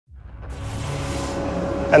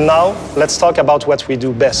And now, let's talk about what we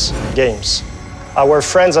do best, games. Our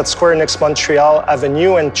friends at Square Enix Montreal have a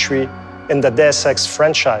new entry in the Deus Ex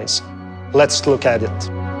franchise. Let's look at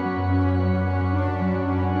it.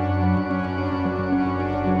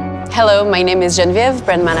 Hello, my name is Geneviève,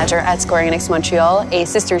 brand manager at Square Enix Montreal, a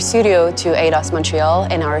sister studio to Eidos Montreal,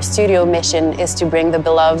 and our studio mission is to bring the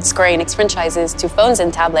beloved Square Enix franchises to phones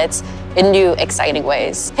and tablets in new, exciting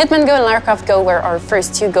ways. Hitman Go and Lara Croft Go were our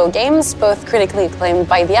first two Go games, both critically acclaimed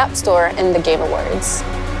by the App Store and the Game Awards.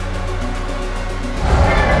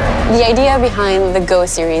 The idea behind the Go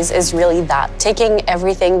series is really that, taking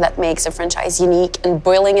everything that makes a franchise unique and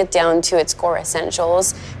boiling it down to its core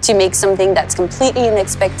essentials to make something that's completely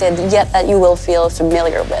unexpected, yet that you will feel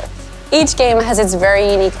familiar with. Each game has its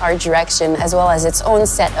very unique art direction, as well as its own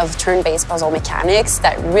set of turn-based puzzle mechanics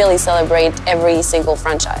that really celebrate every single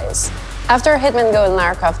franchise. After Hitman Go and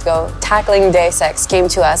Lara Croft Go, tackling Deus Ex came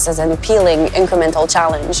to us as an appealing, incremental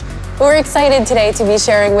challenge. We're excited today to be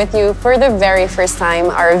sharing with you, for the very first time,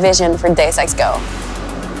 our vision for Deus Ex Go.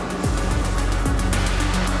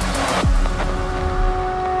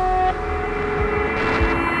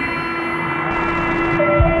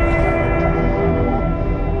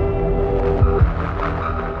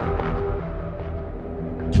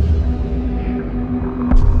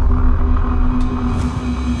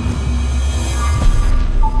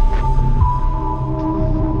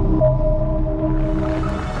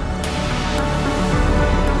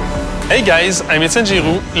 Hey guys, I'm Etienne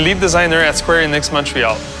Giroux, lead designer at Square Enix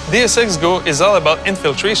Montreal. Deus Ex GO is all about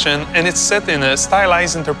infiltration, and it's set in a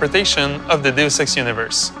stylized interpretation of the Deus Ex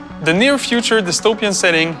universe. The near-future dystopian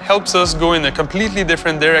setting helps us go in a completely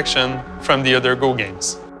different direction from the other Go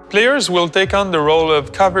games. Players will take on the role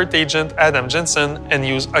of covert agent Adam Jensen and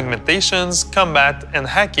use augmentations, combat, and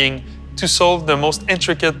hacking to solve the most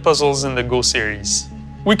intricate puzzles in the Go series.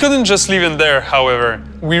 We couldn't just leave it there, however.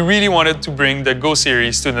 We really wanted to bring the Go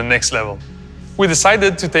series to the next level. We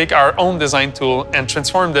decided to take our own design tool and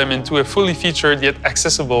transform them into a fully featured yet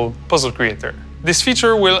accessible puzzle creator. This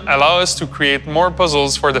feature will allow us to create more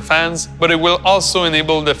puzzles for the fans, but it will also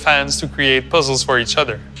enable the fans to create puzzles for each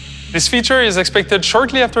other. This feature is expected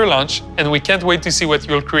shortly after launch, and we can't wait to see what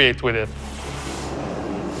you'll create with it.